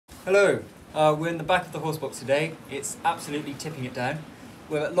Hello, we're in the back of the horse box today. It's absolutely tipping it down.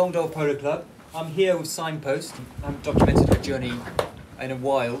 We're at Longdale Polo Club. I'm here with Signpost. I haven't documented her journey in a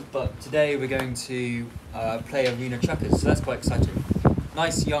while, but today we're going to play arena chukkers, so that's quite exciting.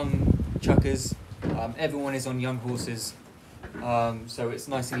 Nice young chukkers. Everyone is on young horses, so it's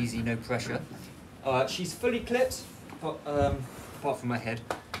nice and easy, no pressure. She's fully clipped, apart from her head,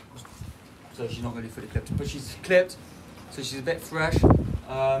 so she's not really fully clipped, but she's clipped, so she's a bit fresh.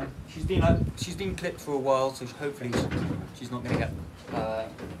 She's been clipped for a while, so hopefully she's not going to get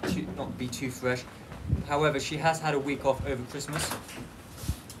not be too fresh. However, she has had a week off over Christmas,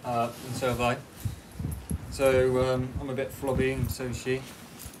 and so have I. So I'm a bit flobby, and so is she.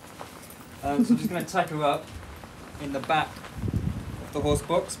 So I'm just going to tack her up in the back of the horse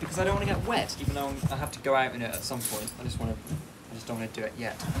box because I don't want to get wet, even though I have to go out in it at some point. I just don't want to do it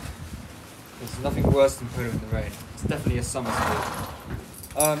yet. There's nothing worse than polo in the rain. It's definitely a summer sport.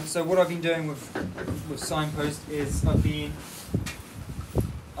 So what I've been doing with Signpost is I've been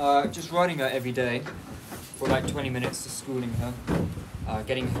just riding her every day for like 20 minutes, just schooling her,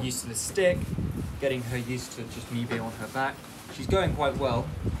 getting her used to the stick, getting her used to just me being on her back. She's going quite well.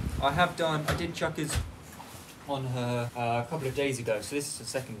 I did chukkers on her a couple of days ago, so this is the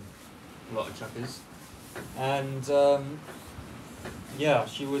second lot of chukkers. And yeah,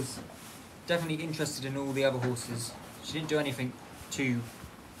 she was definitely interested in all the other horses. She didn't do anything too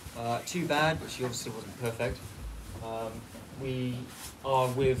bad, but she obviously wasn't perfect.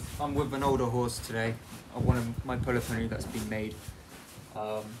 I'm with an older horse today, one of my polo pony that's been made.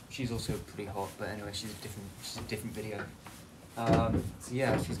 She's also pretty hot, but anyway, she's a different video. So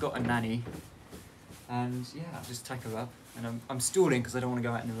yeah, she's got a nanny, and yeah, I'll just tack her up, and I'm stalling because I don't want to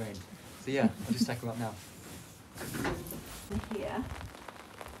go out in the rain. So yeah, I'll just tack her up now. Here.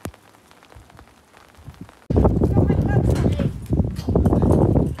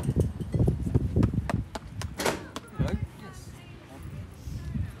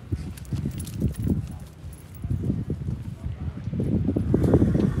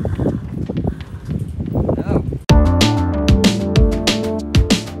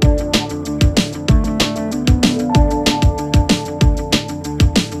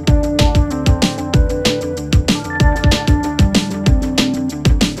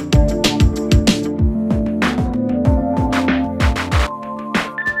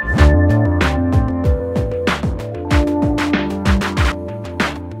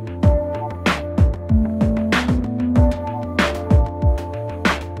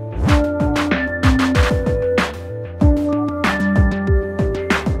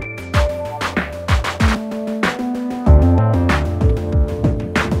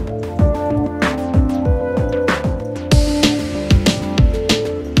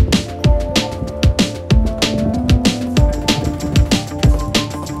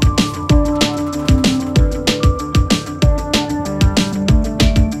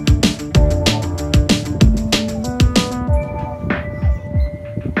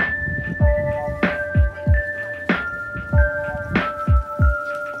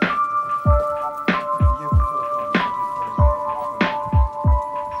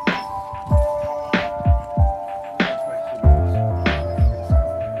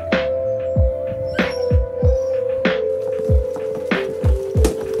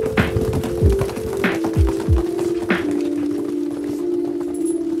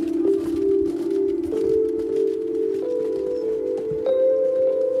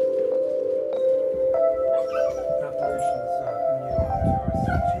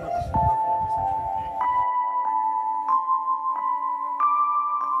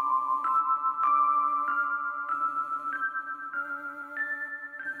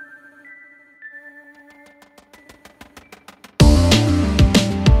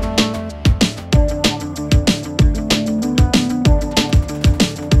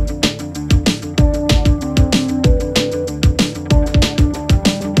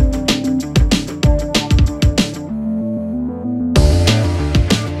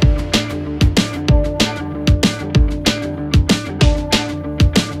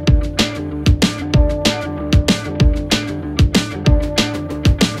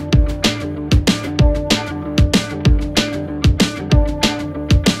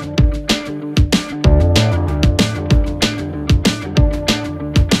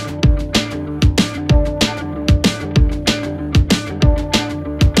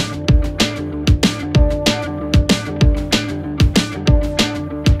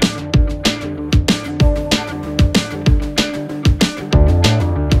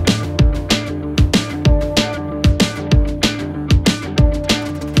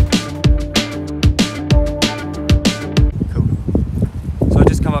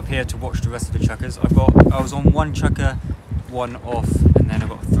 up here to watch the rest of the chukkers. I was on one chukker, one off, and then I've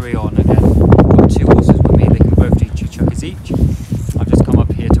got 3 on again. I've got 2 horses with me, they can both do 2 chukkers each. I've just come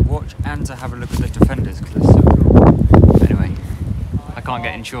up here to watch and to have a look at the defenders because they're so cool. Anyway, I can't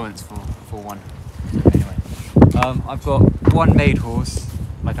get insurance for one. Anyway, I've got 1 maid horse,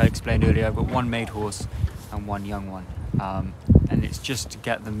 like I explained earlier. I've got 1 maid horse and 1 young one, and it's just to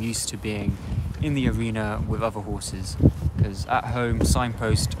get them used to being in the arena with other horses, because at home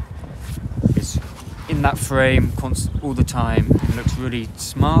Signpost is in that frame all the time and looks really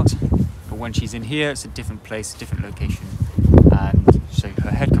smart, but when she's in here it's a different place, a different location, and so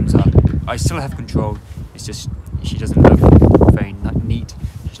her head comes up. I still have control, it's just she doesn't look very neat,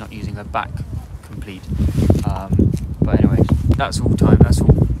 she's not using her back complete. But anyway, that's all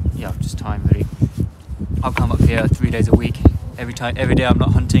just time really. I'll come up here 3 days a week. Every day I'm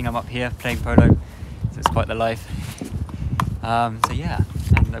not hunting, I'm up here playing polo, so it's quite the life. So yeah,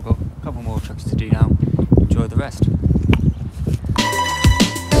 and I've got a couple more trucks to do now. Enjoy the rest.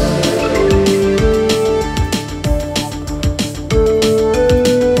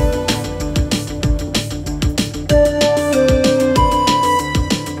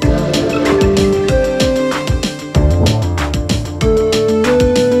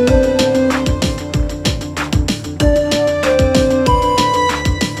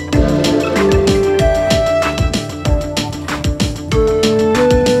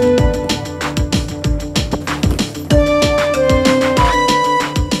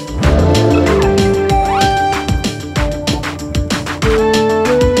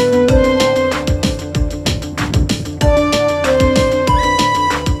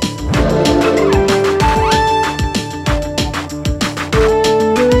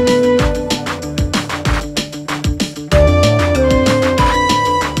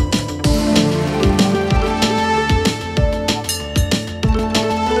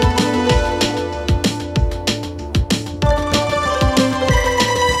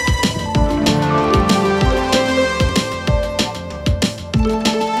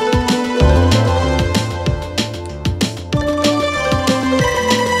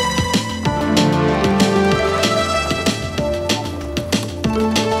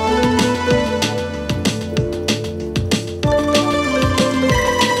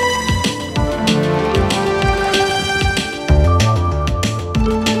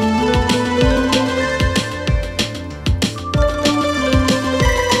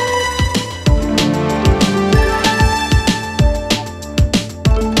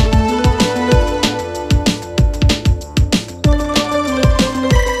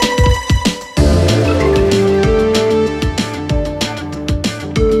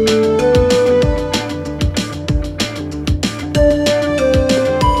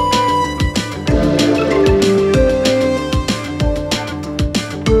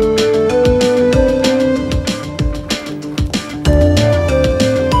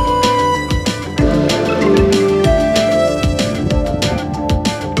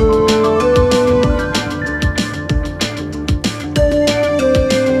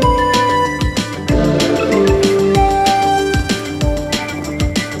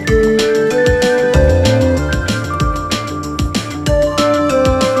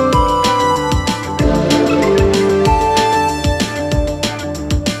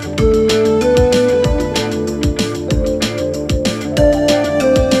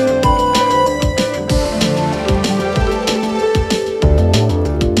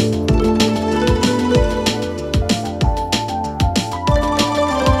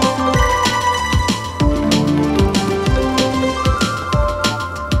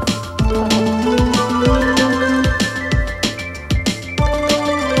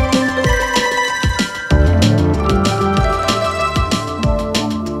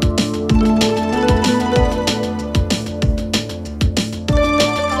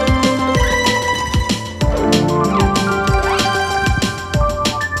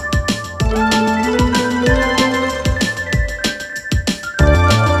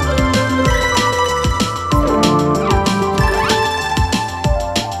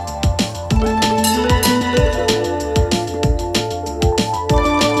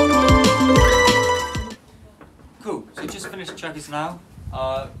 now.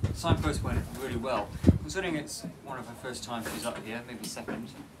 Signpost went really well. Considering it's one of her first times she's up here, maybe second,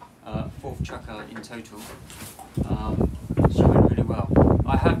 4th chukker in total, she went really well.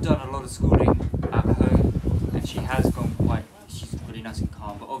 I have done a lot of schooling at home, and she has gone quite, she's really nice and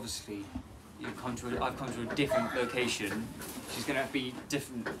calm, but obviously I've come to a different location. She's going to be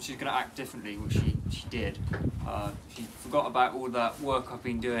different, she's going to act differently, which she did. She forgot about all that work I've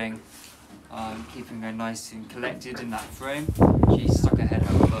been doing, keeping her nice and collected in that frame. She stuck her head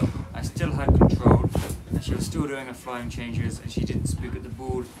out, but still doing her flying changes, and she didn't spook at the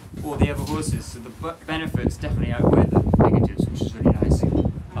bull or the other horses. So the benefits definitely outweigh the negatives, which is really nice.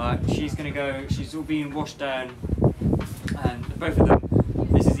 She's going to go. She's all being washed down, and both of them.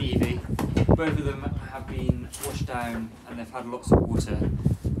 This is Evie. Both of them have been washed down, and they've had lots of water.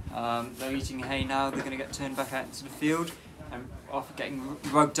 They're eating hay now. They're going to get turned back out into the field. I'm after getting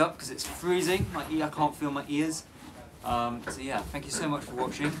rugged up because it's freezing. I can't feel my ears. So yeah, thank you so much for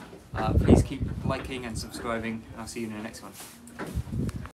watching. Please keep liking and subscribing, and I'll see you in the next one.